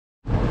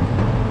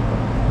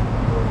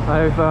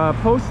I've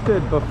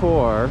posted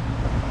before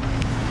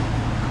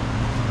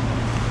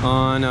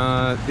on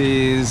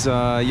these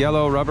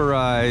yellow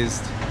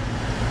rubberized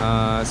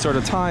sort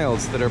of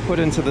tiles that are put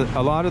into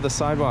a lot of the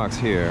sidewalks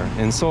here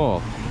in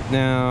Seoul.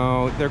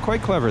 Now they're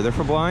quite clever. They're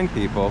for blind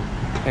people,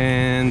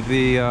 and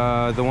the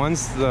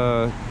ones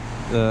that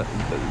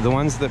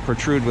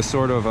protrude with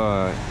sort of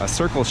a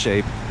circle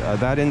shape,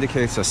 that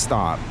indicates a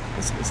stop.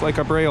 It's like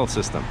a braille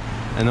system.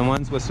 And the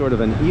ones with sort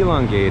of an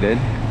elongated,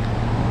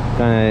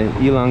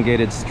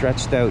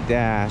 stretched out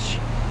dash,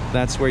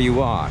 that's where you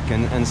walk.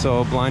 And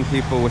so blind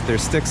people with their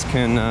sticks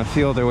can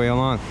feel their way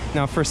along.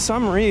 Now for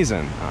some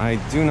reason, I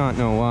do not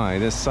know why,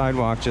 this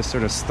sidewalk just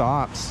sort of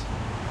stops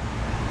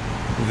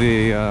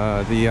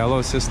the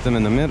yellow system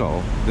in the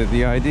middle.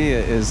 The idea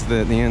is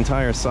that the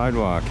entire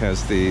sidewalk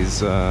has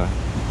these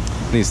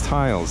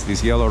tiles,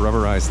 these yellow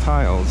rubberized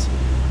tiles,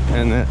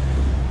 and that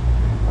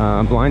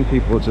blind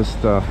people just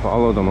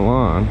follow them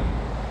along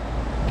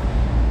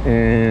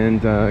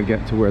and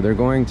get to where they're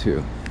going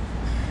to.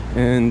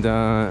 And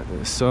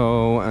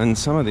and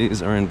some of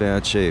these are in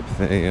bad shape.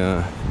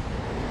 The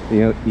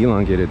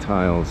elongated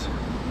tiles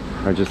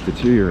are just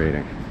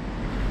deteriorating.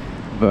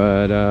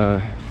 But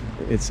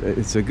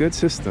it's a good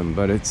system,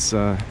 but it's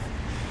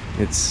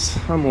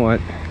somewhat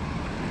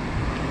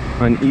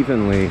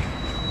unevenly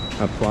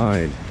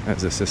applied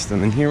as a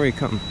system. And here we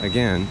come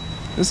again.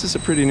 This is a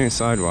pretty new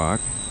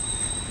sidewalk,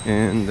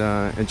 and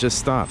it just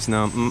stops.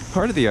 Now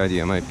part of the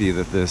idea might be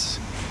that this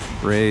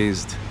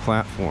raised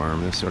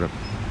platform, this sort of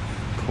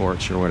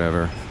porch or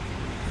whatever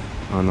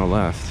on the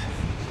left,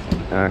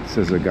 acts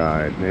as a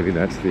guide. Maybe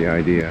that's the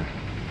idea.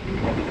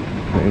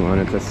 They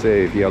wanted to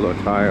save yellow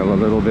tile a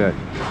little bit.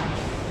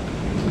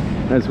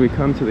 As we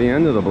come to the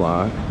end of the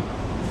block,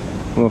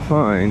 we'll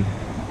find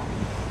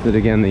that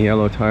again the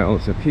yellow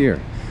tiles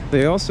appear.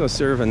 They also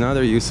serve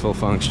another useful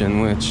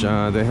function, which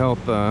they help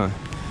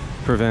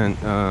prevent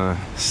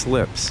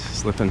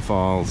slip and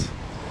falls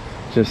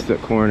just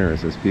at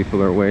corners as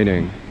people are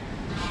waiting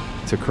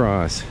to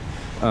cross.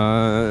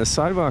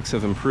 Sidewalks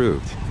have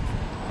improved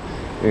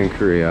in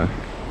Korea.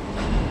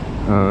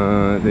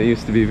 They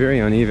used to be very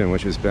uneven,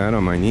 which was bad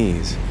on my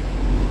knees.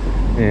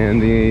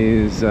 And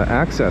these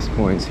access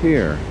points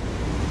here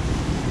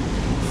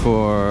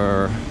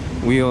for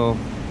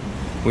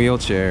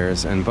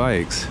wheelchairs and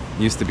bikes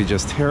used to be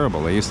just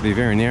terrible. They used to be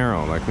very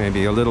narrow, like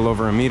maybe a little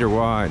over 1 meter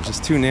wide,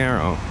 just too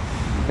narrow.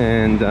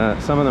 And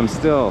some of them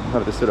still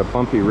have this sort of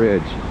bumpy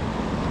ridge,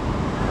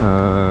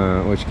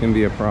 which can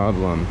be a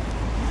problem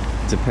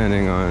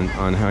depending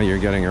on how you're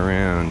getting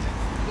around.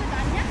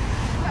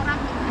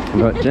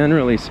 But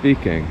generally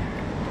speaking,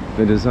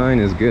 the design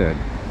is good.